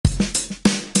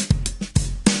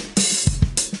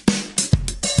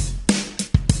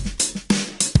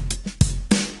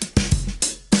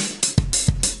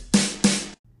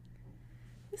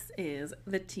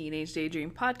the Teenage Daydream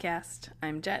podcast.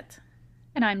 I'm Jet.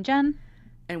 And I'm Jen.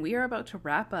 And we are about to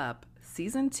wrap up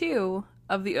season 2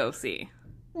 of The OC.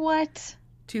 What?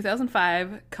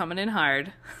 2005, coming in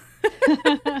hard.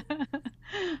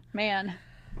 Man.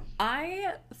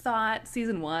 I thought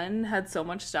season 1 had so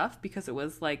much stuff because it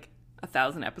was like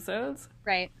 1,000 episodes.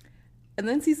 Right. And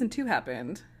then season 2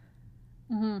 happened.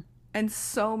 Mm-hmm. And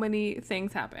so many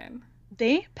things happen.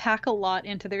 They pack a lot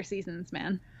into their seasons,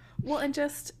 man. Well, and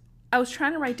just, I was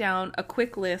trying to write down a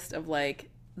quick list of like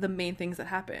the main things that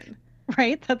happen.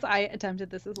 Right? I attempted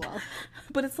this as well.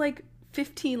 But it's like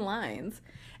 15 lines.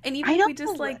 And even if we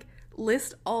just like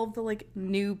list all the like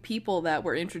new people that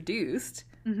were introduced,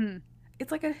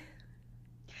 it's like a...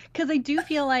 Because I do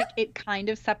feel like it kind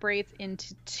of separates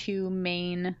into two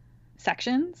main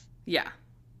sections. Yeah.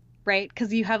 Right?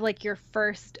 Because you have like your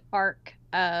first arc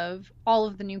of all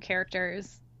of the new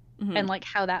characters and like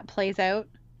how that plays out.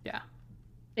 Yeah.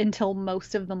 Until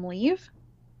most of them leave.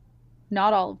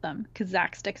 Not all of them, because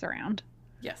Zach sticks around.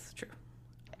 Yes, true.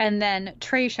 And then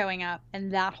Trey showing up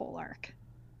and that whole arc.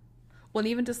 Well, and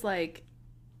even just like...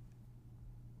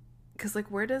 Because like,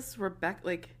 where does Rebecca...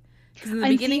 Like... Because in the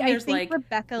beginning there's like...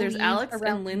 Rebecca there's Alex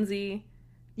around... and Lindsay.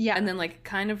 Yeah. And then like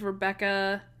kind of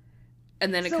Rebecca...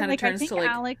 And then it so, kind of turns to like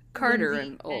Alex, Carter Lindsay,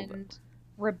 and all of and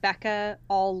Rebecca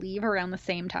all leave around the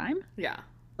same time. Yeah.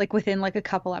 Like within like a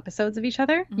couple episodes of each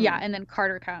other. Mm-hmm. Yeah, and then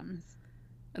Carter comes.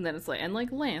 And then it's like, and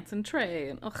like Lance and Trey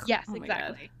and ugh, yes, oh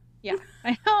exactly. Yeah,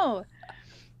 I know.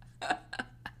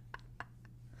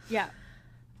 Yeah.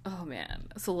 Oh man.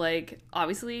 So like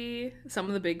obviously some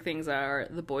of the big things are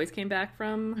the boys came back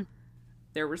from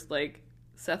there was like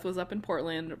Seth was up in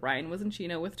Portland, Ryan was in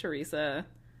Chino with Teresa.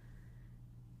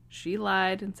 She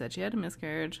lied and said she had a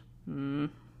miscarriage. This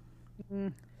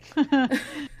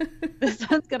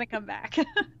one's gonna come back.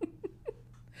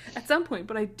 At some point,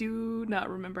 but I do not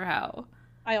remember how.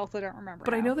 I also don't remember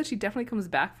But how. I know that she definitely comes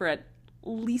back for at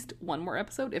least one more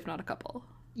episode, if not a couple.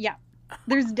 Yeah.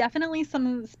 There's definitely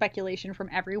some speculation from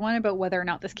everyone about whether or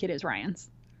not this kid is Ryan's.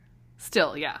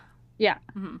 Still, yeah. Yeah.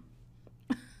 Mm-hmm.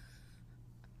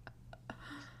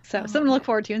 So, something to look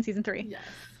forward to in season 3. Yes.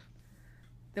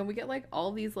 Then we get like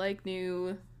all these like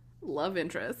new love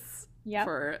interests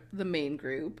for the main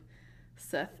group.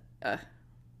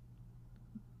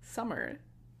 Summer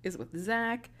is with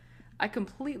Zach. I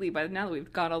completely, by now that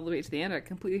we've got all the way to the end, I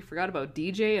completely forgot about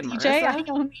DJ and Marissa. I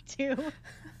know, me too.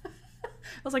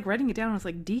 I was like writing it down and I was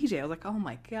like, DJ. I was like, oh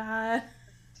my God.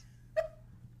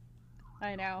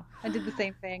 I know. I did the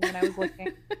same thing when I was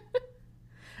looking.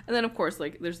 And then of course,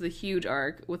 like there's the huge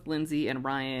arc with Lindsay and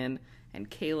Ryan and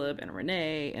Caleb and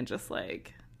Renee and just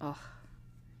like, oh.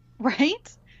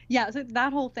 Right? Yeah, so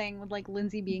that whole thing with like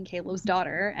Lindsay being Caleb's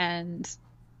daughter and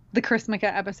the Chrismica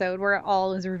episode where it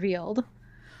all is revealed.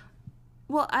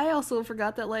 Well, I also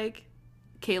forgot that like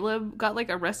Caleb got like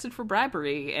arrested for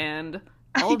bribery and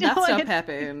all of that stuff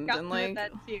happened. And like,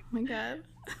 oh my God.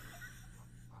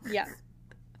 Yeah.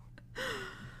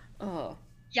 Oh.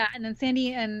 Yeah, and then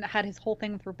Sandy had his whole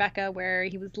thing with Rebecca where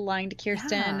he was lying to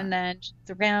Kirsten and then she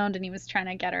was around and he was trying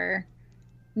to get her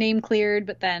name cleared,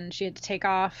 but then she had to take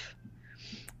off.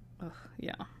 Oh,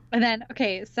 yeah. And then,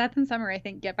 okay, Seth and Summer, I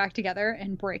think, get back together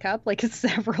and break up like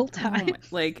several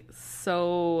times. Like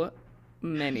so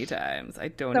many times. I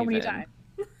don't so even. many times.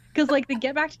 Because like they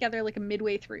get back together like a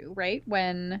midway through, right?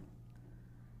 When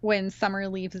Summer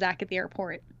leaves Zach at the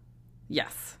airport.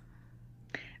 Yes.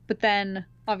 But then,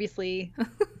 obviously,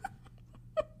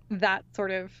 that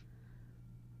sort of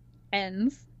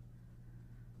ends.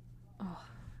 Oh.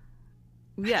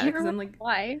 Yeah, because then like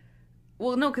why?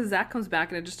 Well, no, because Zach comes back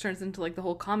and it just turns into like the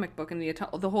whole comic book and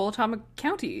the whole Atomic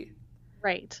County,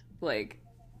 right? Like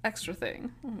extra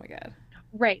thing. Oh my God.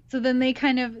 Right. So then they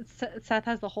kind of Seth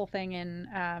has the whole thing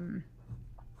in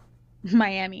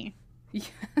Miami. Yeah.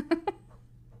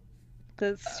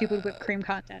 The stupid whipped cream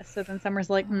contest. So then Summer's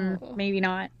like, maybe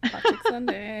not. Hot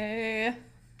Sunday.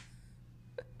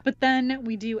 But then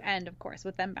we do end, of course,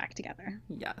 with them back together.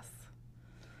 Yes.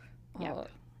 Yeah.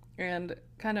 And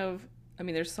kind of, I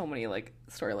mean, there's so many like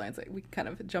storylines that we can kind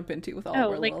of jump into with all of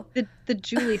our like little... the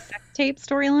Julie sex tape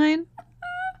storyline.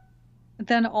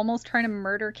 Then almost trying to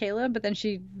murder Caleb, but then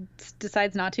she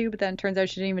decides not to. But then it turns out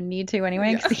she didn't even need to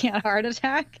anyway because he had a heart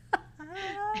attack.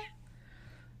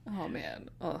 Oh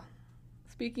man. Oh.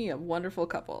 Speaking of wonderful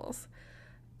couples,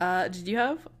 did you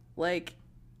have like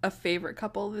a favorite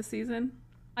couple this season?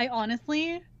 I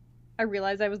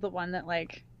realized I was the one that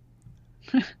like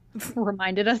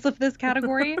reminded us of this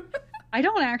category. I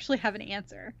don't actually have an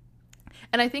answer.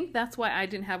 And I think that's why I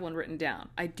didn't have one written down.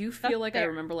 I do feel like I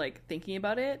remember like thinking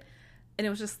about it, and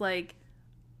it was just like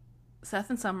Seth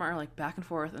and Summer are like back and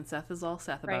forth, and Seth is all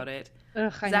Seth Right. about it.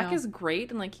 Ugh, I Zach know. is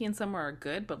great, and like he and Summer are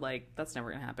good, but like that's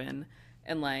never gonna happen.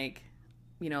 And like,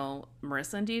 you know,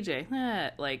 Marissa and DJ,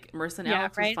 like Marissa and Yeah,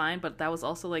 Alex was right. fine, but that was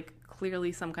also like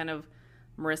clearly some kind of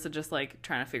Marissa just like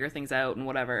trying to figure things out and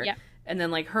whatever. Yeah. And then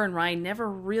like her and Ryan never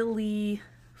really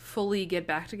fully get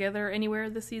back together anywhere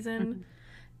this season. Mm-hmm.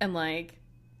 And like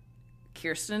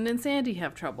Kirsten and Sandy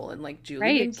have trouble, and like Julie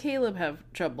Right. and Caleb have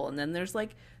trouble, and then there's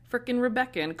like frickin'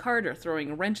 Rebecca and Carter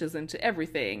throwing wrenches into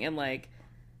everything, and like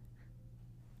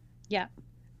Yeah.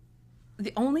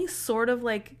 the only sort of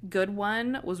like good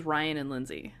one was Ryan and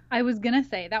Lindsay. I was gonna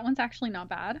say that one's actually not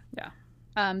bad.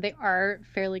 Yeah. They are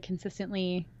fairly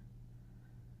consistently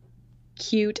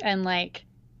cute and like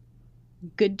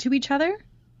good to each other.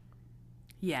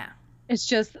 Yeah. It's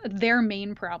just their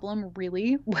main problem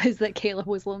really was that Caleb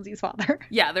was Lindsay's father.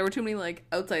 Yeah, there were too many like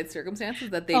outside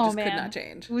circumstances that they Oh, just could man. not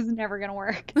change. It was never gonna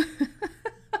work.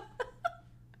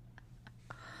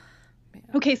 Man.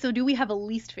 Okay, so do we have a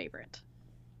least favorite?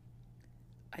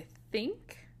 I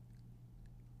think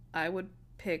I would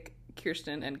pick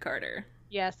Kirsten and Carter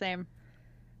Yeah, same.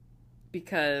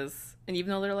 because, and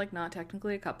even though they're like not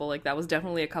technically a couple, like that was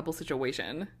definitely a couple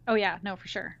situation. Oh yeah, no, for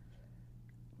sure.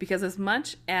 Because as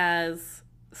much as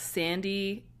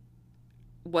Sandy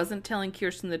wasn't telling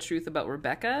Kirsten the truth about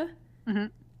Rebecca, hmm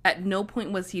at no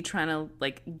point was he trying to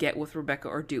like get with Rebecca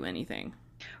or do anything.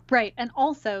 Right, and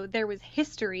also there was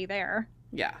history there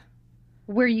Yeah.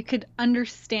 where you could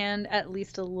understand at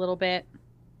least a little bit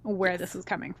where this was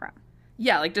coming from.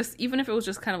 Yeah, like just even if it was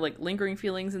just kind of like lingering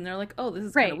feelings and they're like, oh, this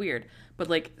is Right. kind of weird. But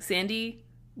like Sandy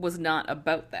was not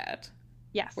about that.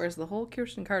 Yes. Whereas the whole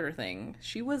Kirsten Carter thing,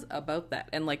 she was about that.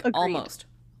 And like Agreed. almost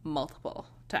multiple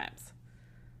times.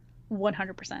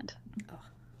 100%.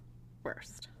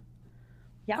 Worst.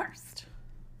 Yeah. Worst.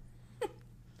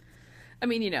 I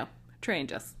mean, you know, Trey and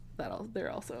Jess, they're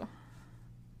also.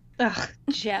 Ugh,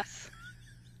 Jess.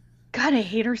 God, I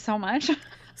hate her so much.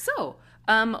 So,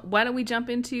 why don't we jump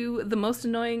into the most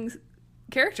annoying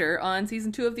character on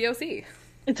season 2 of the OC?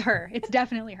 It's her. It's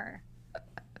definitely her.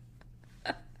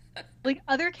 Like,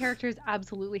 other characters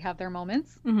absolutely have their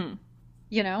moments, Mm-hmm.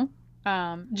 you know?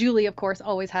 Julie, of course,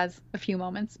 always has a few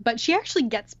moments, but she actually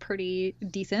gets pretty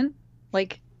decent.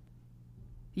 Like,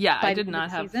 Yeah, by I the did end of not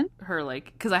the have season? her,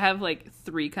 like, because I have, like,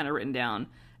 3 kind of written down,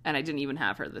 and I didn't even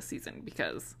have her this season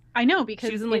because I know, because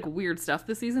she's in, like, weird stuff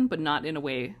this season, but not in a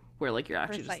way where, like, you're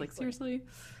actually just like, Precisely. seriously?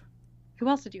 who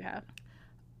else did you have?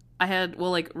 I had,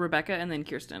 well, like, Rebecca and then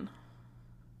Kirsten.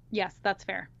 Yes, that's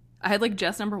fair. I had, like,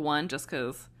 Jess number 1 just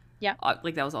because, Yeah.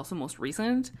 like, that was also most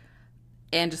recent,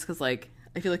 and just because, like,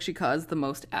 I feel like she caused the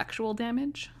most actual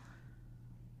damage.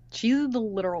 She's the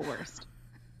literal worst.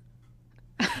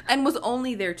 And was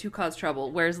only there to cause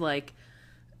trouble. Whereas, like,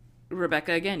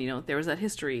 Rebecca, again, you know, there was that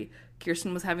history.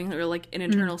 Kirsten was having her, like, an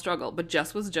internal struggle, but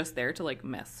Jess was just there to, like,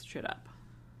 mess shit up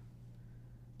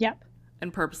Yep.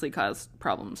 and purposely cause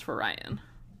problems for Ryan.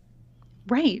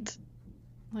 Right.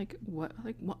 Like, what?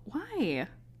 Like, why?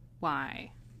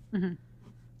 Why? I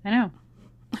know.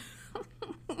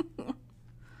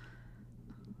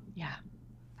 Yeah.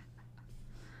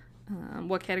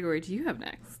 What category do you have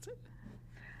next?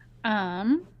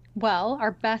 Well,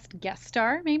 our best guest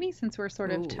star, maybe, since we're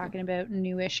sort of Ooh. talking about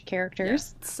newish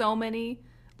characters. Yes. So many,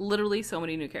 literally so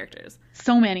many new characters.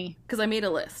 So many. Because I made a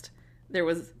list. There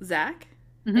was Zach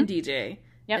and DJ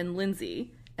Yep. and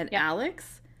Lindsay and Yep.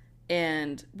 Alex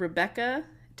and Rebecca,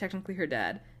 technically her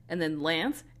dad, and then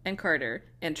Lance and Carter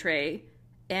and Trey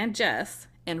and Jess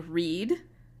and Reed.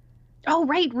 Oh,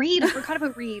 right, Reed. I forgot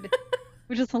about Reed,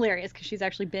 which is hilarious because she's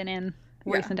actually been in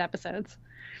Yeah. recent episodes.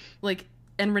 Like,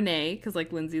 and Renee, because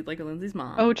like Lindsay, like Lindsay's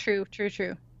mom. Oh, true. It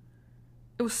It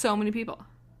was so many people.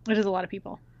 is a lot of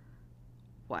people.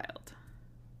 Wild.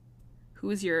 Who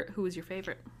was your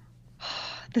favorite?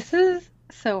 This is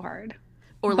so hard.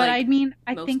 Or But like I mean,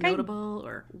 I most think notable,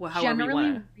 or however you generally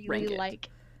want to rank really it. like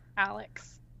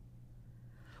Alex.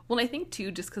 Well, I think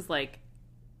too, just because like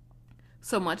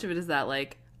so much of it is that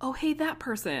like, oh hey, that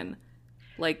person,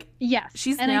 like Yes.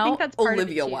 she's and now I think that's part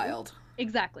Olivia of it too. Wilde.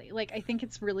 Exactly. Like, I think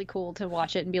it's really cool to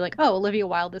watch it and be like, oh, Olivia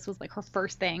Wilde, this was like her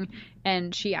first thing.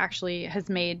 And she actually has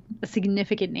made a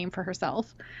significant name for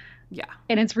herself. Yeah,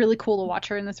 And it's really cool to watch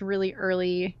her in this really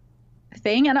early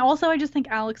thing. And also, I just think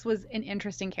Alex was an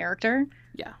interesting character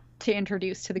yeah, to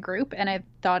introduce to the group. And I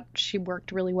thought she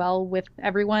worked really well with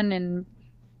everyone and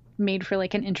made for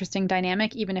like an interesting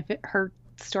dynamic, even if her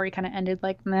story kind of ended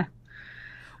like meh.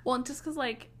 Well, and just because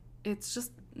like it's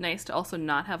just nice to also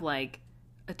not have like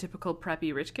a typical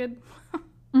preppy rich kid.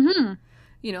 Mm-hmm.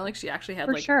 You know, like she actually had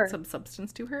For like sure. some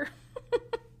substance to her.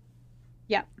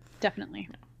 Yeah, definitely.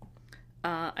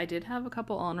 I did have a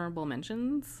couple honorable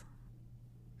mentions.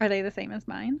 Are they the same as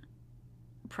mine?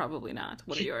 Probably not.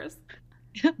 What are yours?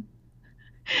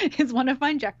 Is one of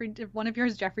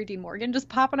yours Jeffrey Dean Morgan just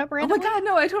popping up Oh my randomly? god,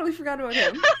 no, I totally forgot about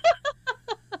him.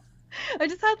 I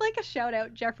just had like a shout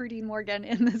out Jeffrey Dean Morgan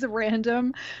in this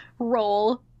random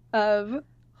role of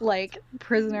like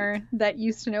prisoner that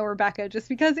used to know Rebecca, just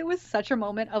because it was such a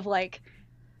moment of like,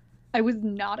 I was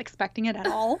not expecting it at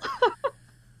all.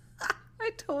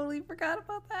 I totally forgot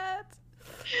about that.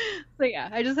 So yeah,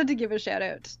 I just had to give a shout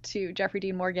out to Jeffrey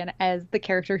Dean Morgan as the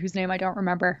character whose name I don't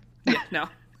remember. Yeah, no.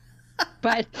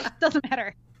 But doesn't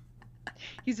matter.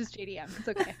 He's just JDM. It's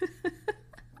okay.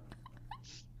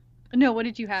 No, what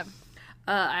did you have?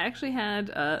 I actually had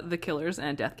The Killers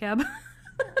and Death Cab.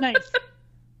 Nice.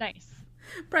 Nice.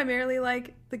 Primarily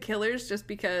like The Killers, just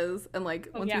because, and like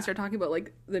once yeah. we start talking about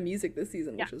like the music this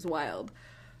season, Yeah. which was wild.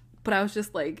 But I was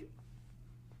just like,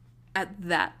 at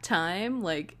that time,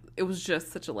 like it was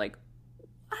just such a like,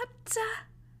 what?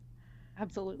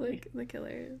 Absolutely. Like The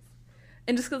Killers.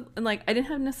 And just cause, and like I didn't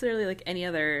have necessarily like any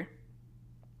other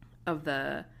of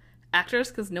the actors,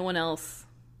 because no one else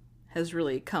has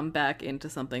really come back into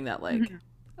something that like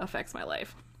affects my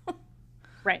life.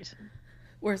 Right.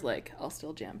 Whereas like I'll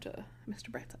still jam to Mr.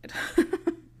 Brightside.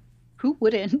 Who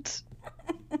wouldn't?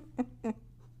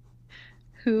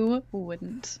 Who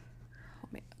wouldn't? Oh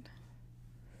man.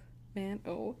 Man,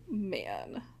 oh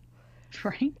man.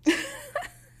 Right?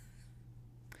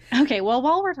 Okay, well,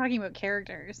 while we're talking about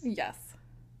characters, Yes.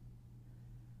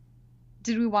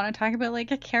 did we want to talk about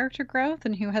like a character growth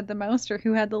and who had the most or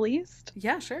who had the least?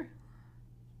 Yeah, sure.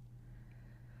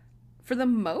 For the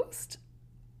most,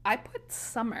 I put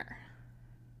Summer.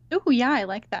 Oh, yeah, I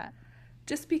like that.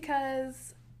 Just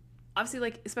because, obviously,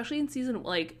 like, especially in season,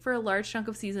 like, for a large chunk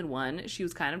of season 1, she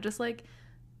was kind of just, like,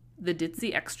 the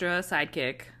ditzy extra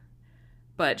sidekick.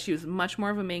 But she was much more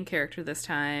of a main character this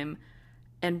time.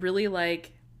 And really,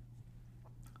 like,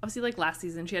 obviously, like, last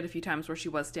season, she had a few times where she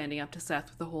was standing up to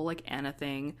Seth with the whole, like, Anna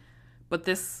thing. But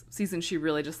this season, she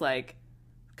really just, like,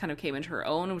 kind of came into her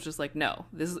own and was just like, no.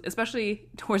 This is, especially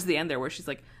towards the end there, where she's,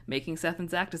 like, making Seth and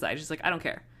Zach decide. She's like, I don't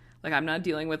care. Like, I'm not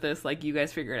dealing with this. Like, you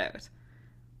guys figure it out.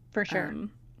 For sure.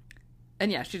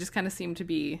 And yeah, she just kind of seemed to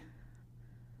be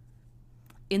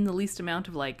in the least amount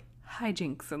of, like,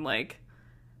 hijinks and, like,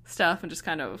 stuff, and just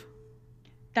kind of...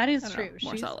 That is I don't true. know,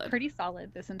 more She's solid. pretty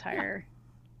solid this entire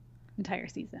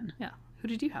season. Yeah. Who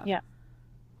did you have? Yeah.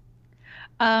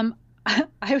 I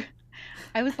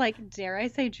was like, dare I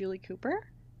say Julie Cooper?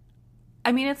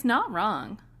 I mean, it's not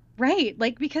wrong. Right.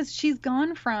 Like, because she's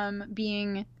gone from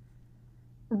being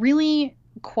really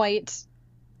quite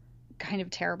kind of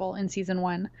terrible in season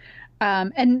 1.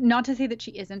 And not to say that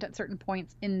she isn't at certain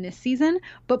points in this season,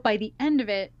 but by the end of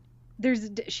it,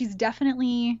 she's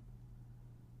definitely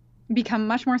become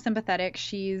much more sympathetic.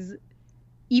 She's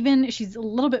a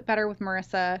little bit better with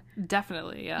Marissa.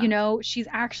 Definitely, yeah. You know, she's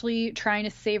actually trying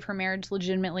to save her marriage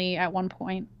legitimately at one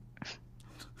point.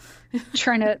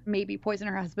 Trying to maybe poison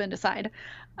her husband aside.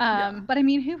 But I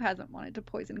mean, who hasn't wanted to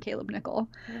poison Caleb Nickel?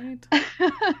 Right.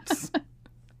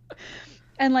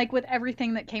 And like with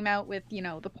everything that came out with, you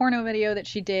know, the porno video that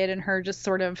she did and her just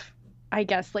sort of, I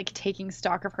guess, like taking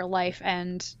stock of her life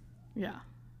and Yeah.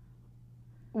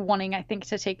 wanting, I think,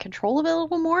 to take control of it a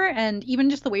little more. And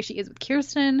even just the way she is with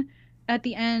Kirsten at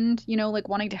the end, you know, like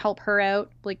wanting to help her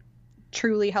out, like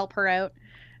truly help her out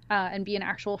and be an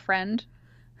actual friend.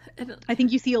 I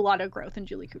think you see a lot of growth in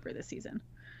Julie Cooper this season.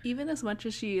 Even as much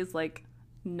as she is, like,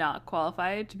 not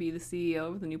qualified to be the CEO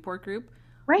of the Newport Group,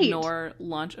 Right. nor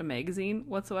launch a magazine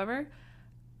whatsoever,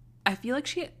 I feel like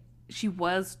she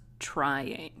was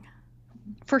trying.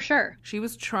 For sure. She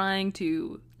was trying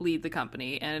to lead the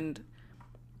company and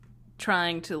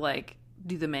trying to, like,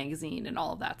 do the magazine and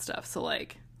all of that stuff. So,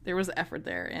 like, there was effort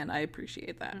there, and I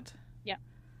appreciate that. Yeah.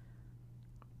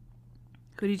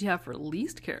 Who did you have for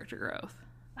least character growth?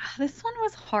 This one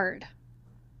was hard.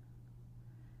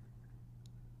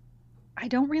 I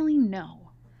don't really know.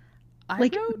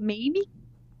 Like, maybe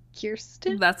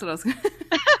Kirsten? That's what I was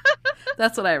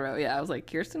That's what I wrote. Yeah, I was like,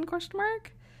 Kirsten ?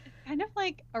 Kind of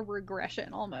like a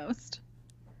regression almost.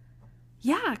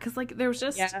 Yeah, because, like, there was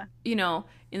just, you know,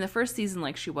 in the first season,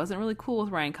 like, she wasn't really cool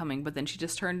with Ryan coming, but then she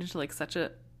just turned into, like, such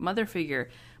a mother figure.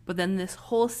 But then this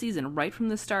whole season, right from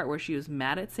the start, where she was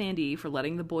mad at Sandy for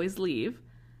letting the boys leave,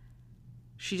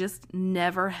 she just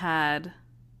never had,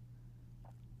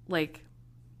 like,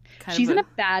 She's in a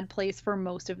bad place for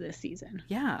most of this season.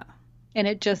 Yeah. And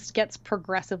it just gets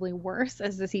progressively worse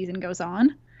as the season goes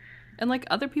on. And, like,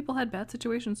 other people had bad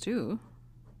situations, too.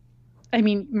 I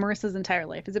mean, Marissa's entire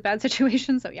life is a bad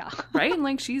situation, so yeah. Right? And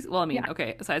like she's, well, I mean, Yeah.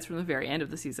 okay, aside from the very end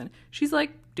of the season, she's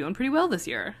like doing pretty well this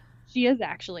year. She is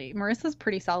actually. Marissa's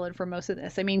pretty solid for most of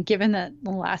this. I mean, given that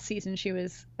the last season she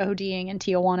was ODing in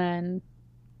Tijuana and,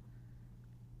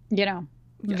 you know,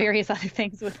 Yeah. various other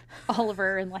things with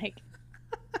Oliver and like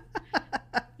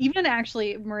even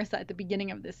actually Marissa at the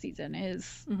beginning of this season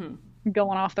is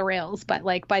going off the rails, but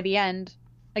like by the end,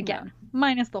 again,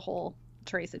 minus the whole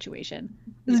Trey situation,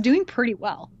 is doing pretty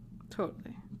well.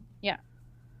 Totally. Yeah.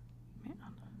 Man.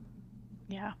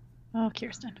 Yeah. Oh,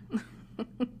 Kirsten.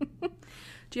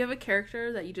 Do you have a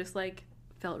character that you just like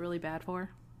felt really bad for?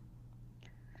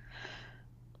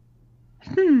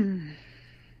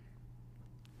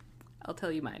 I'll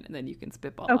tell you mine and then you can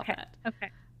spitball off that. Okay.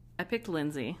 I picked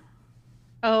Lindsay.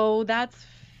 Oh, that's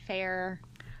fair.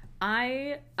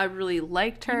 I really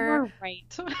liked her. You're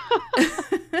right.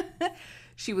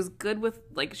 She was good with,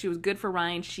 like, she was good for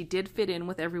Ryan. She did fit in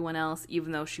with everyone else,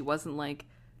 even though she wasn't, like,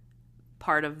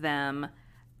 part of them.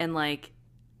 And, like,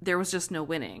 there was just no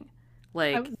winning.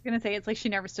 Like, I was gonna say, it's like she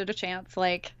never stood a chance.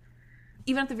 Like,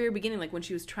 even at the very beginning, like, when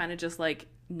she was trying to just, like,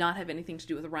 not have anything to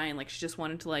do with Ryan, like, she just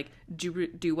wanted to, like,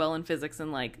 do well in physics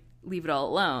and, like, leave it all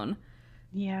alone.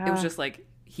 yeah. It was just, like,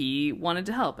 he wanted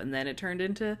to help. And then it turned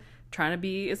into trying to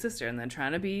be a sister and then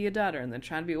trying to be a daughter and then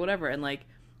trying to be whatever. And, like,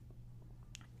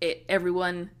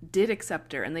 everyone did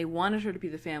accept her and they wanted her to be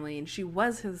the family and she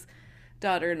was his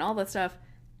daughter and all that stuff,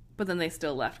 but then they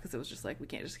still left because it was just like, we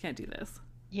can't do this.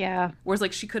 Yeah. Whereas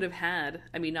like she could have had,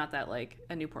 I mean, not that like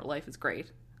A Newport Life is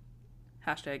great,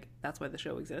 hashtag that's why the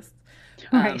show exists,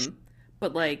 Right.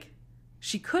 but like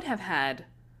she could have had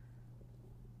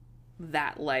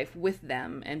that life with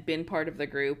them and been part of the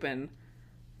group and,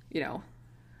 you know,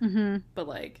 but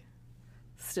like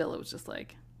still it was just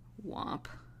like womp.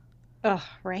 Oh,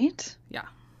 right? Yeah.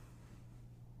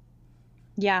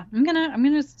 Yeah, I'm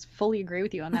gonna fully agree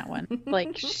with you on that one.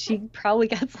 Like, she probably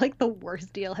gets like the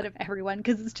worst deal out of everyone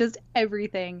because it's just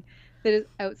everything that is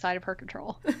outside of her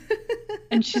control,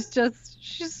 and she's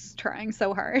trying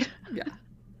so hard. Yeah.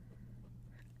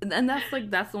 And that's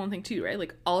the one thing too, right?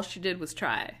 Like all she did was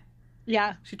try.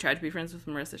 Yeah. She tried to be friends with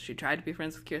Marissa. She tried to be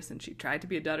friends with Kirsten. She tried to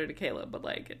be a daughter to Caleb, but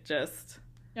like it just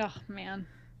Oh man,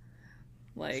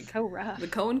 like so rough. the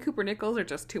Cohen Cooper Nichols are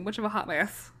just too much of a hot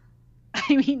mess.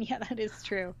 I mean, yeah, that is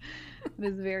true. That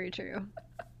is very true.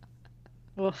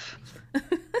 Oof.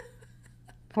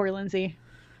 Poor Lindsay.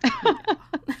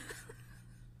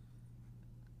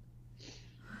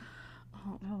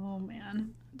 Oh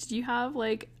man. Did you have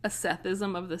like a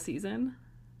Sethism of the season?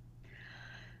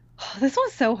 This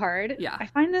was so hard. Yeah. I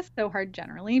find this so hard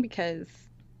generally because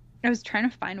I was trying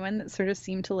to find one that sort of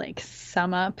seemed to like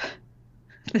sum up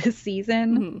this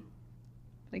season.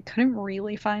 I couldn't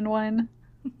really find one.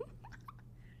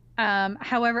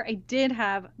 However, I did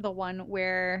have the one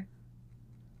where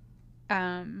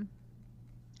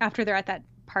after they're at that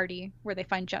party where they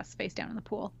find Jess face down in the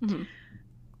pool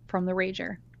from the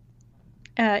Rager.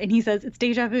 And he says, it's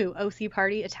deja vu. OC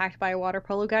party, attacked by a water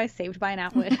polo guy, saved by an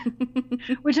Atwood.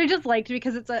 Which I just liked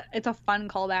because it's a fun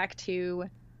callback to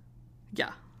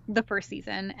the first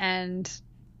season. And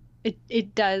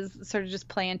it does sort of just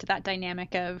play into that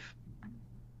dynamic of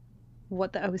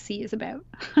what the OC is about.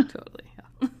 Totally,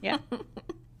 yeah.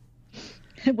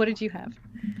 What did you have?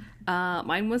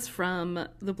 Mine was from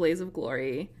The Blaze of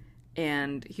Glory.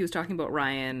 And he was talking about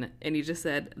Ryan. And he just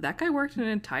said, that guy worked an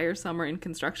entire summer in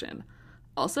construction.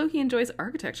 Also, he enjoys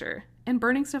architecture and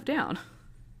burning stuff down.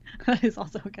 That is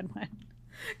also a good one.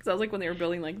 Because I was like, when they were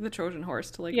building like the Trojan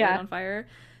horse to like light on fire,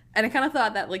 and I kind of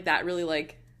thought that like that really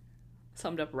like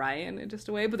summed up Ryan in just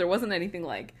a way, but there wasn't anything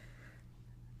like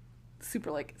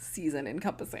super like season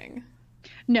encompassing.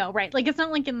 No, right? Like it's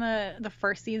not like in the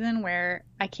first season where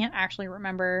I can't actually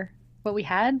remember what we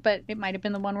had, but it might have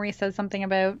been the one where he says something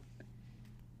about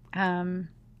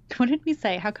what did we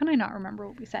say? How can I not remember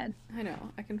what we said? I know.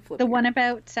 I can flip the here. one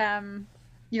about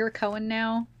you're a Cohen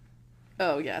now.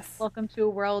 Oh, yes. Welcome to a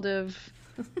world of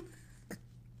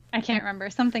I can't remember.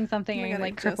 Something Oh my God,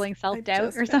 like crippling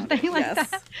self-doubt or something like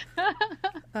that.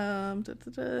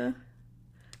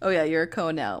 Oh yeah, you're a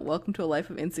Cohen now. Welcome to a life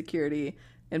of insecurity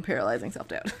and paralyzing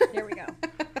self-doubt. There we go.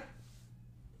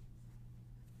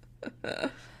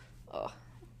 Oh,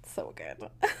 so good.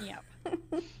 Yep.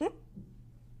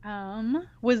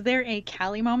 Was there a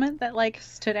Callie moment that like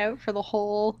stood out for the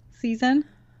whole season?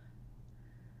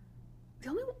 The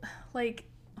only like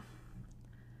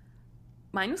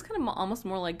mine was kind of almost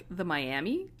more like the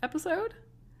Miami episode.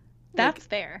 That's like,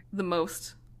 fair. The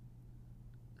most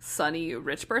sunny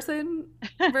rich person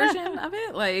version of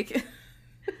it, like.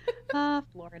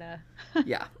 Florida.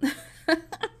 Yeah.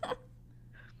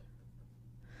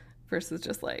 versus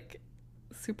just like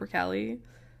super Cali.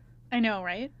 I know,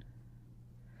 right?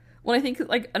 Well, I think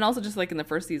like, and also just like in the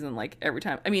first season, like every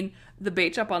time, I mean, the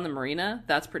bait shop on the marina,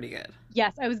 that's pretty good.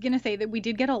 Yes, I was gonna say that we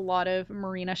did get a lot of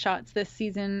marina shots this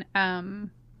season,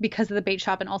 because of the bait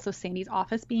shop and also Sandy's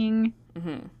office being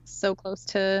so close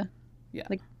to Yeah.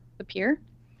 like the pier.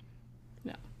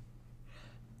 Yeah.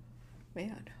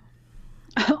 Man.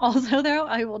 Also, though,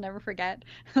 I will never forget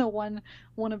one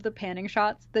of the panning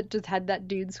shots that just had that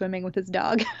dude swimming with his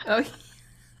dog. Oh,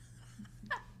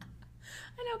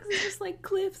 I know, because it's just like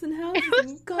cliffs and houses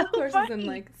and golf so courses funny. and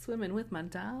like swimming with my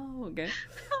dog. Okay.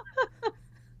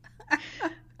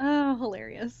 Oh,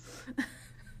 hilarious.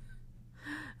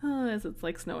 Oh, as it's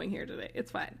like snowing here today.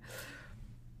 It's fine.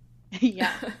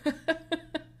 Yeah.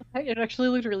 It actually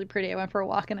looked really pretty. I went for a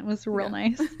walk and it was real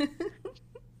nice.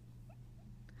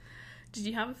 Did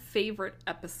you have a favorite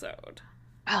episode?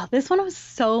 Oh, this one was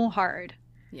so hard.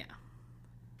 Yeah.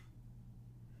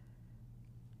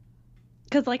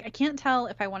 Because, like, I can't tell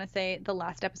if I want to say the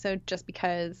last episode just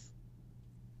because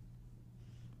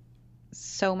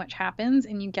so much happens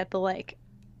and you get the, like,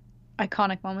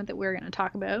 iconic moment that we're going to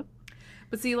talk about.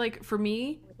 But see, like, for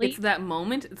me, Really? it's that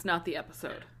moment. It's not the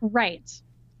episode. Right.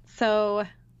 So,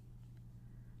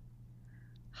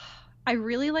 I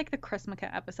really like the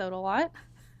Chrismukkah episode a lot.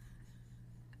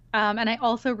 And I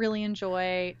also really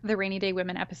enjoy the Rainy Day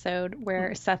Women episode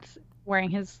where Seth's wearing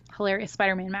his hilarious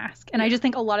Spider-Man mask. And I just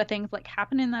think a lot of things like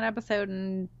happen in that episode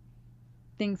and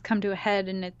things come to a head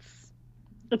and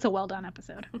it's a well done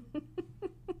episode.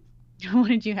 What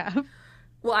did you have?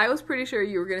 Well, I was pretty sure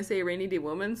you were going to say Rainy Day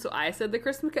Woman, so I said the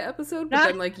Chrismukkah episode, but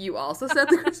then, like, you also said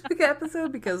the Chrismukkah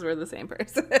episode because we're the same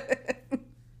person.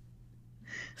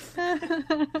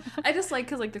 I just like,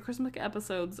 because, like, the Chrismukkah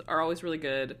episodes are always really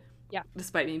good. Yeah.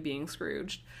 Despite me being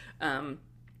Scrooged.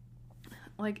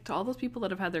 Like, to all those people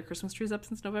that have had their Christmas trees up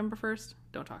since November 1st,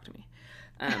 don't talk to me.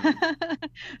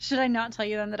 Should I not tell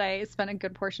you then that I spent a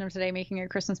good portion of today making a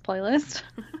Christmas playlist?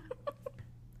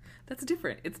 That's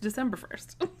different. It's December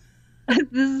 1st.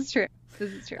 This is true.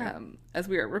 This is true. As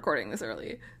we are recording this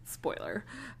early. Spoiler.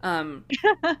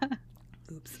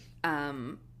 Oops.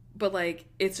 But, like,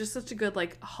 it's just such a good,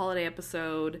 like, holiday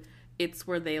episode. It's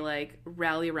where they, like,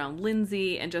 rally around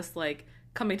Lindsay and just, like,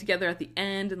 coming together at the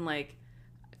end and, like,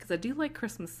 because I do like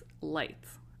Christmas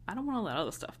lights. I don't want all that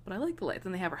other stuff, but I like the lights.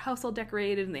 And they have her house all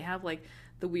decorated and they have, like,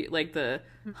 the weird, like, the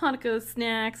Hanukkah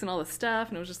snacks and all the stuff.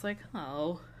 And it was just like,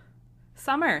 oh,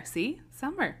 summer. See?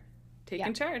 Summer.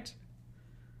 Taking charge.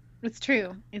 It's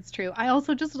true. It's true. I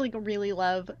also just, like, really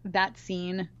love that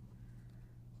scene.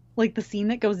 Like, the scene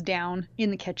that goes down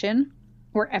in the kitchen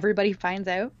where everybody finds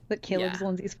out that Caleb's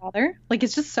Lindsay's father. Like,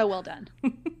 it's just so well done.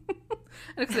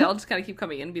 And they all just kind of keep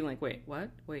coming in and being like, wait, what?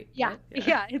 Wait, yeah. what?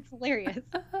 Yeah, it's hilarious.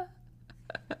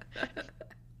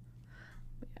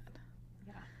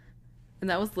 Yeah. And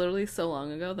that was literally so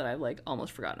long ago that I've, like,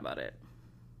 almost forgotten about it.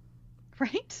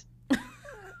 Right?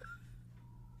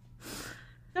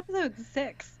 Episode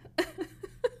 6.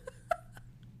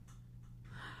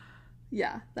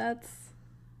 Yeah, that's...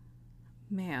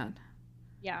 Man.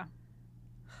 Yeah.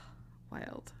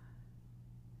 Wild.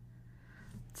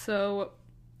 So,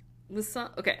 the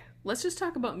song... Okay, let's just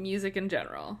talk about music in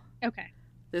general. Okay.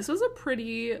 This was a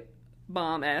pretty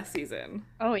bomb-ass season.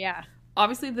 Oh, yeah.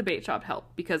 Obviously, the bait shop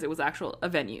helped because it was actual a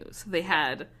venue. So they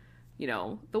had, you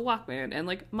know, the Walkman and,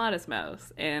 like, Modest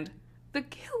Mouse and the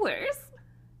Killers.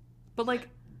 But, like,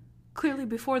 clearly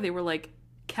before they were, like,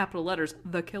 capital letters,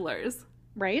 the Killers.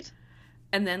 Right?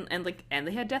 And then, and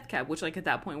they had Death Cab, which, like, at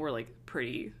that point were, like,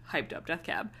 pretty hyped up Death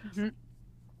Cab. Mm-hmm.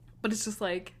 But it's just,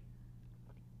 like...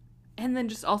 And then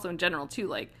just also in general, too,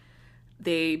 like,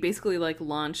 they basically, like,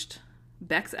 launched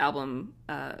Beck's album,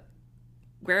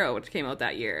 Guero, which came out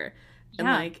that year. And,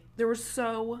 like, there were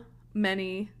so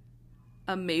many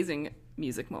amazing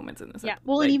music moments in this. Yeah,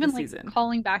 well, and even, like, season.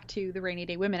 Calling back to the Rainy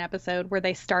Day Women episode where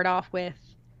they start off with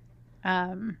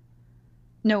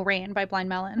No Rain by Blind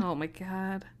Melon. Oh, my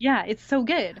God. Yeah, it's so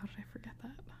good. How did I forget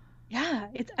that? Yeah,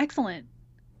 it's excellent.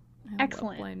 I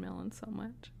Excellent. love Blind Melon so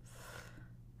much.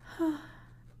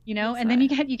 You know, and then you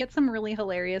get some really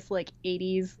hilarious, like,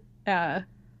 80s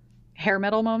hair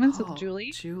metal moments with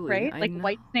Julie, right? Like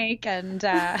Whitesnake and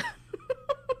I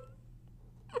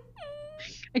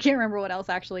can't remember what else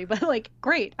actually, but, like,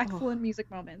 great, excellent music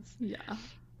moments. Yeah.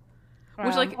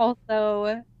 Which, like,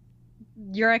 also,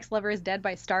 Your Ex-Lover Is Dead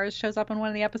by Stars shows up in one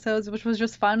of the episodes, which was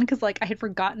just fun because, like, I had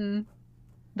forgotten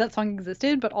that song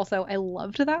existed, but also I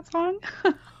loved that song.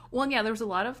 Well, and yeah, there was a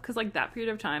lot of, because, like, that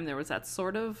period of time, there was that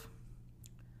sort of,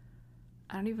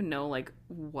 I don't even know, like,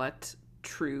 what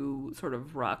true sort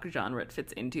of rock genre it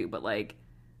fits into, but, like,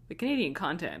 the Canadian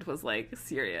content was like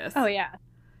serious. Oh yeah.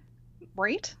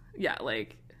 Right? Yeah,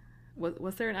 like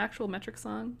was there an actual Metric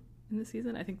song in this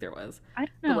season? I think there was. I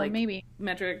don't But know, like maybe.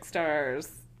 Metric Stars,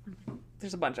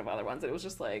 there's a bunch of other ones. It was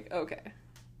just like, okay,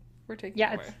 we're taking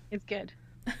Yeah, over. it's good.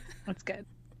 It's good.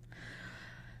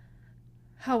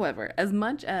 However, as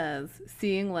much as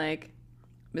seeing like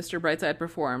Mr. Brightside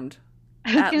performed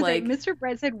I was at gonna like say Mr.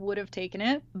 Brightside would have taken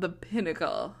it. the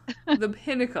pinnacle, the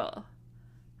pinnacle.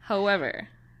 However,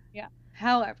 Yeah.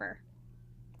 However,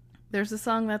 there's a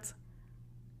song that's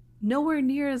nowhere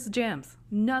near as jams.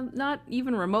 Not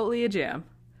even remotely a jam.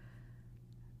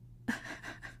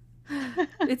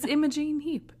 It's Imogen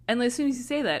Heap. And as soon as you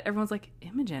say that, everyone's like,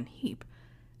 Imogen Heap.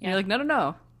 And you're like, no, no,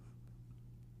 no.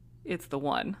 It's the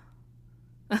one.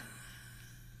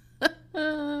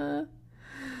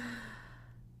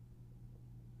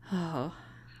 Oh,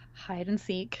 hide and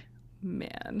seek.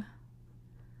 man.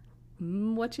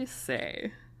 What you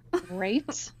say?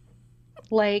 Right?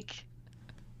 Like,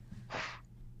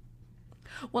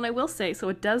 Well, I will say, so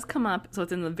it does come up, so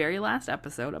it's in the very last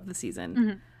episode of the season.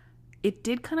 Mhm. It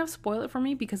did kind of spoil it for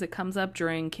me because it comes up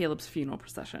during Caleb's funeral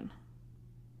procession.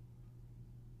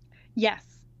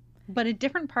 yes. But a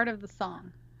different part of the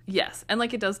song. Yes, and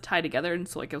like it does tie together, and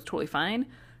so like it was totally fine.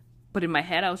 But in my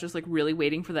head, I was just like really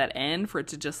waiting for that end for it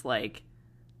to just like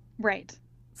Right.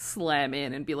 slam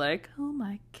in and be like, oh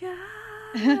my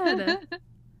god.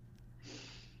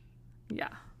 Yeah.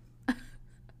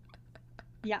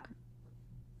 Yeah.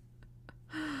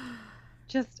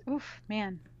 Just, oof,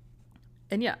 man.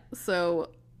 And yeah,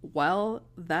 so while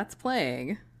that's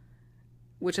playing,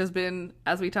 which has been,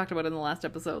 as we talked about in the last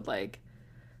episode, like,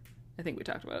 I think we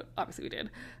talked about it, obviously we did,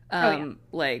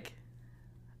 like,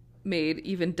 made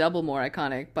even double more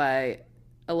iconic by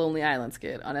a Lonely Island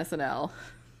skit on SNL,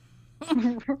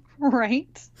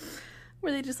 Right?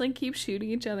 where they just, like, keep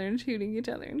shooting each other and shooting each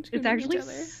other and shooting It's actually each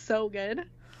other. so good.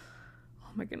 Oh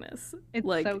my goodness. It's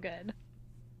like, so good.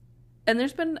 And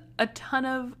there's been a ton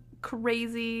of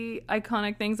crazy,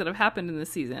 iconic things that have happened in this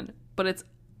season, but it's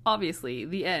obviously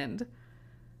the end.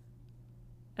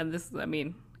 And this, I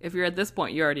mean, if you're at this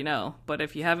point, you already know. But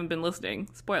if you haven't been listening,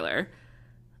 spoiler,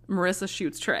 Marissa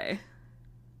shoots Trey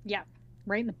Yeah.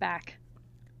 Right in the back.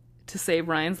 to save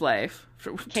Ryan's life,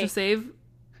 to save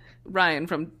Ryan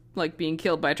from, like, being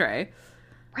killed by Trey.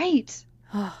 Right.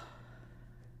 I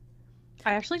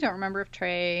actually don't remember if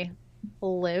Trey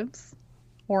lives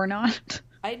or not.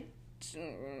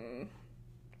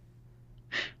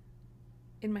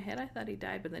 In my head, I thought he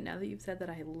died, but then now that you've said that,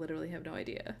 I literally have no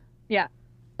idea. Yeah.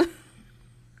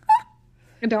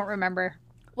 I don't remember.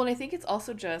 Well, I think it's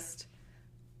also just,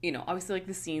 you know, obviously, like,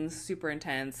 the scene's super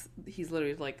intense. He's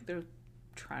literally, like, they're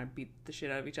trying to beat the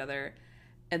shit out of each other.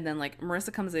 And then, like,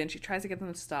 Marissa comes in. She tries to get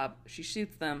them to stop. She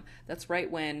shoots them. That's right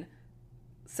when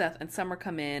Seth and Summer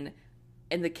come in.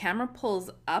 And the camera pulls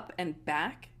up and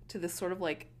back to this sort of,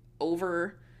 like,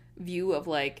 over view of,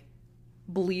 like,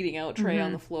 bleeding out Trey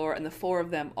on the floor. And the four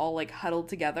of them all, like, huddled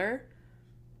together.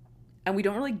 And we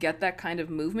don't really get that kind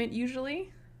of movement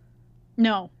usually.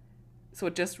 No. So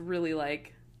it just really,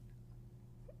 like,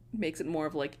 makes it more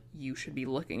of, like, you should be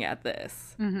looking at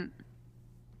this. Mm-hmm.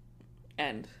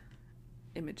 And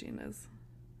Imogen is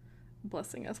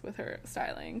blessing us with her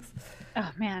stylings.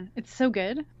 Oh, man. It's so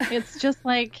good. It's just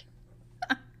like...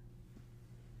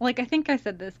 Like, I think I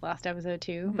said this last episode,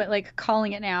 too. But, like,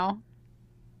 calling it now.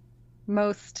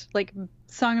 Most, like,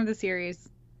 song of the series.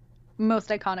 Most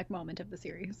iconic moment of the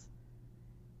series.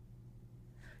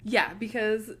 Yeah,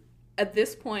 because at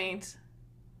this point,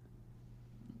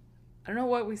 I don't know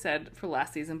what we said for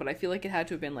last season, but I feel like it had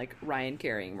to have been, like, Ryan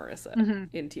carrying Marissa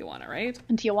in Tijuana, right?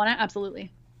 In Tijuana,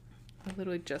 absolutely. I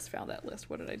literally just found that list.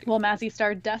 What did I do? Well, Mazzy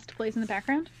Star Dust plays in the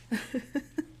background.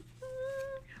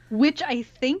 Which I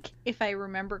think, if I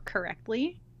remember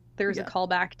correctly, there's a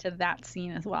callback to that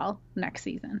scene as well next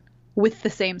season with the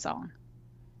same song.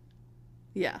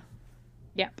 Yeah.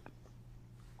 Yep.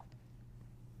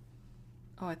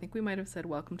 Oh, I think we might have said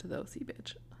 "Welcome to the OC,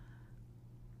 bitch."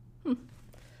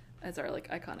 As our, like,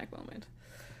 iconic moment.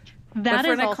 That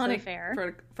is also iconic,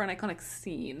 fair. For an iconic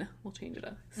scene, we'll change it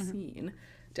up. Scene,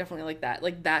 definitely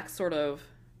like that sort of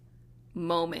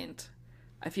moment.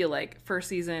 I feel like first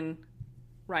season,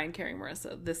 Ryan carrying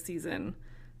Marissa. This season,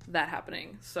 that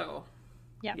happening. So,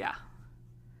 yeah.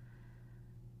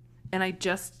 And I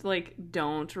just, like,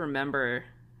 don't remember,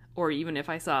 or even if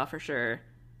I saw for sure,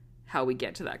 how we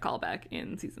get to that callback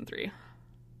in season 3.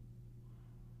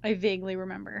 I vaguely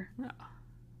remember. Oh,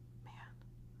 man.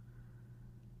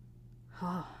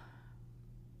 Oh.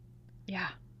 Yeah.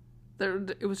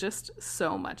 It was just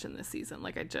so much in this season.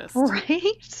 Like, I just...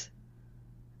 Right?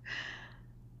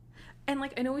 And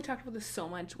like I know we talked about this so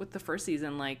much with the first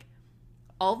season, like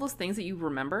all those things that you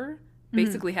remember Mm-hmm.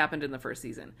 basically happened in the first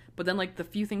season. But then like the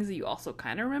few things that you also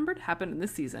kind of remembered happened in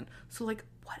this season. So like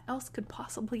what else could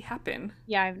possibly happen?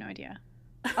 Yeah, I have no idea.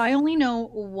 I only know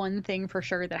one thing for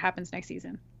sure that happens next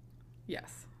season,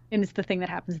 Yes. and it's the thing that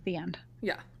happens at the end.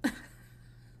 Yeah.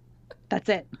 That's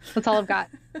it. That's all I've got.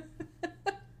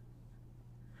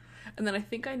 And then I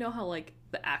think I know how like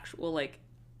the actual like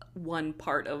one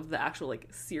part of the actual like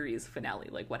series finale,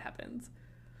 like what happens.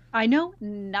 I know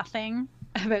nothing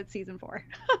about season 4.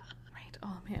 Right.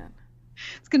 Oh man.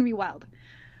 It's gonna be wild.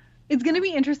 It's gonna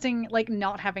be interesting, like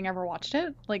not having ever watched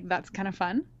it. Like that's kind of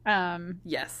fun.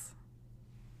 Yes.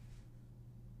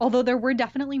 Although there were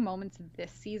definitely moments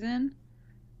this season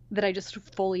that I just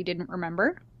fully didn't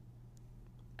remember.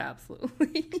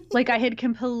 Absolutely. Like I had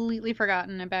completely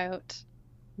forgotten about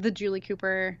the Julie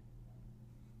Cooper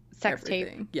sex tape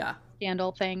Everything. Yeah.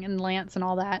 scandal thing and Lance and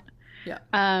all that. Yeah.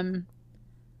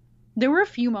 There were a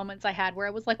few moments I had where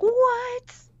I was like,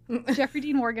 what? Jeffrey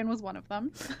Dean Morgan was one of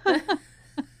them.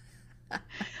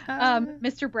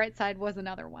 Mr. Brightside was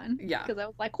another one. Yeah. Because I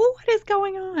was like, what is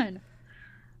going on?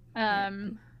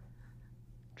 I'm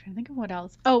trying to think of what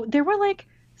else. Oh, there were like,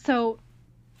 so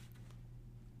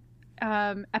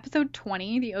episode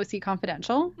 20, the OC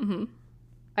Confidential, Mm-hmm.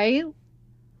 I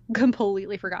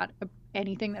completely forgot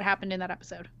anything that happened in that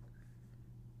episode.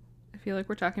 I feel like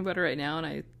we're talking about it right now and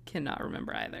I cannot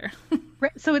remember either.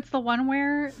 So it's the one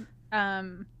where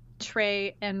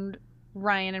Trey and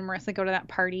Ryan and Marissa go to that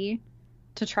party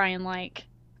to try and like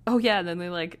Oh yeah, and then they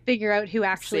like figure out who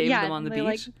actually saved them on the they,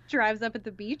 like, beach. drives up at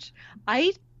the beach.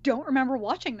 I don't remember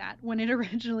watching that when it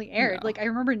originally aired. No. Like I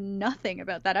remember nothing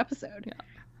about that episode.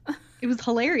 Yeah. It was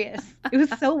hilarious. It was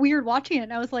so weird watching it,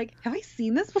 and I was like, have I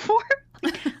seen this before?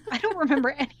 Like, I don't remember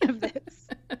any of this.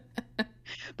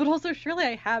 But also surely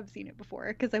I have seen it before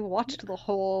because I watched the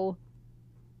whole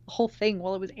thing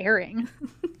while it was airing.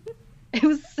 It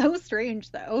was so strange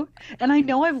though. And I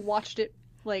know I've watched it,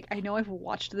 like I know I've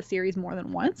watched the series more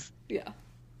than once. Yeah.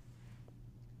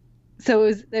 So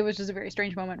it was just a very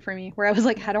strange moment for me where I was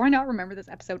like, how do I not remember this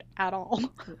episode at all?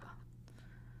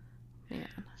 Man.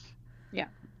 Yeah.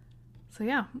 So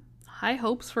yeah, high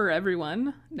hopes for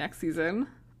everyone next season.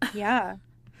 Yeah.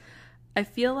 I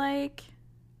feel like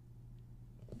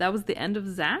that was the end of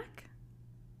Zach.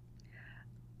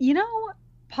 You know,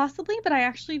 possibly, but I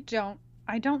actually don't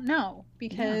know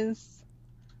because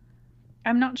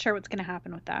I'm not sure what's going to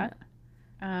happen with that.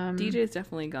 DJ's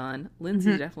definitely gone.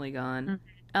 Lindsay's definitely gone.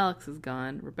 Alex is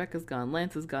gone. Rebecca's gone.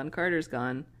 Lance is gone. Carter's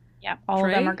gone. Yeah, all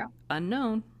Trey, of them are gone.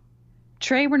 Unknown.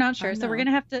 Trey, we're not sure. So we're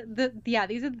Unknown. going to have to,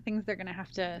 these are the things they're going to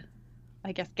have to,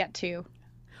 I guess, get to.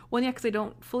 Well, yeah, because I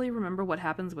don't fully remember what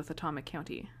happens with Atomic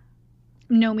County.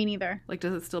 No, me neither. Like,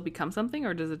 does it still become something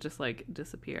or does it just, like,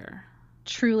 disappear?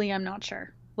 Truly, I'm not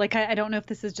sure. Like, I don't know if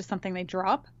this is just something they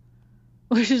drop,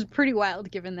 which is pretty wild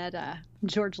given that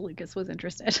George Lucas was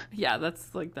interested. Yeah,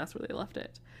 that's where they left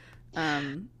it.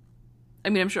 I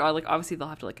mean, I'm sure, like, obviously they'll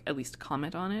have to, like, at least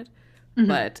comment on it,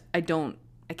 but I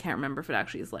can't remember if it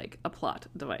actually is, like, a plot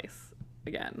device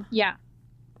again. Yeah.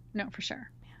 No, for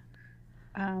sure.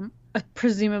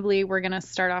 Presumably, we're going to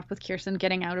start off with Kirsten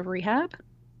getting out of rehab.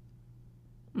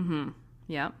 Mm-hmm.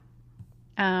 Yeah.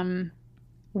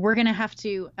 We're going to have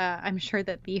to, I'm sure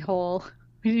that the whole,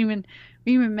 we didn't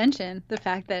even mention the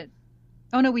fact that,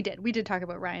 oh no, we did talk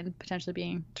about Ryan potentially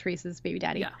being Teresa's baby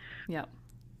daddy. Yeah. Yeah.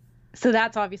 So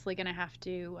that's obviously going to have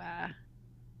to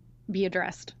be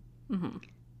addressed. Mm-hmm.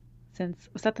 Since,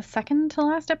 was that the second to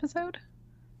last episode?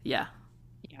 Yeah.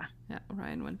 Yeah. Yeah.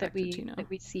 Ryan went back to Chino. That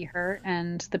we see her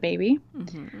and the baby.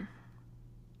 Mm-hmm.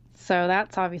 So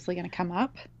that's obviously going to come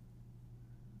up.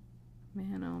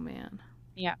 Man, oh man.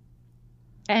 Yeah.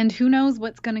 And who knows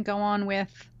what's going to go on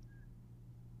with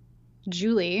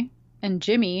Julie and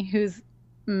Jimmy, who's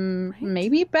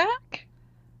maybe back? Yeah.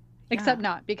 Except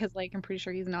not, because, like, I'm pretty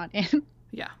sure he's not in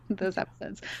Yeah. those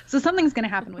episodes. So something's going to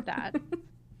happen with that.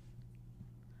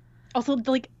 Also,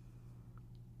 like,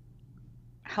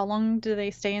 how long do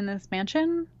they stay in this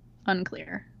mansion?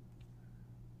 Unclear.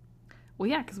 Well,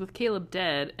 yeah, because with Caleb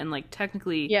dead and, like,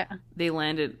 technically Yeah. they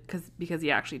landed because he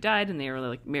actually died and they were,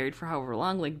 like, married for however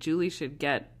long, like, Julie should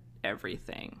get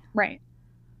everything. Right.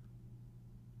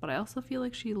 But I also feel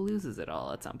like she loses it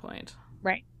all at some point.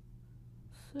 Right.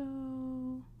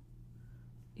 So,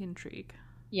 intrigue.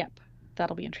 Yep.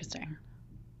 That'll be interesting.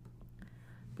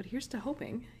 But here's to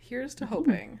hoping.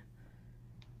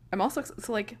 I'm also,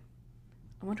 so, like,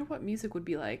 I wonder what music would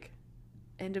be like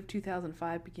end of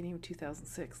 2005, beginning of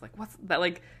 2006. Like, what's that,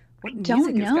 like, what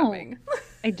music is coming?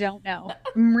 I don't know.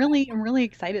 I'm really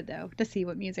excited, though, to see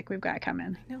what music we've got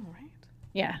coming. I know, right?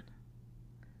 Yeah.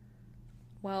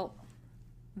 Well,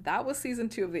 that was season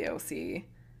 2 of the OC.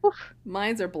 Oof,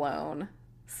 Minds are blown.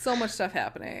 So much stuff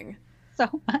happening.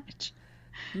 so much.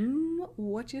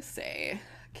 What you say?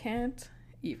 Can't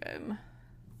even.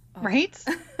 Oh. Right?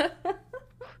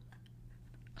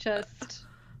 Just,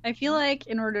 I feel like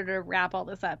in order to wrap all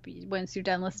this up, once you're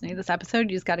done listening to this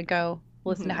episode, you just got to go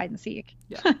listen to Hide and Seek.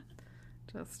 Yeah.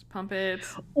 Just pump it.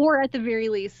 Or at the very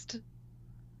least,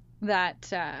 that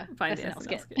Find the SNL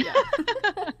skit. Yeah.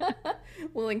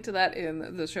 We'll link to that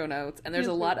in the show notes. And there's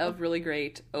a lot of really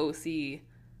great OC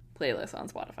playlists on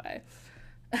Spotify.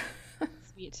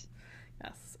 Sweet.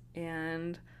 Yes.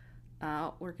 And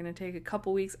we're going to take a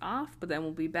couple weeks off, but then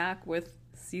we'll be back with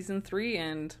season 3,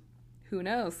 and who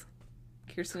knows?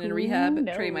 Kirsten in rehab.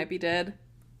 knows? Trey might be dead.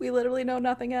 We literally know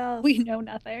nothing else. We know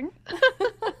nothing.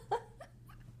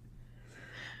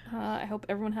 I hope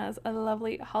everyone has a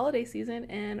lovely holiday season,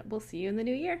 and we'll see you in the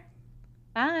new year.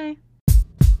 Bye.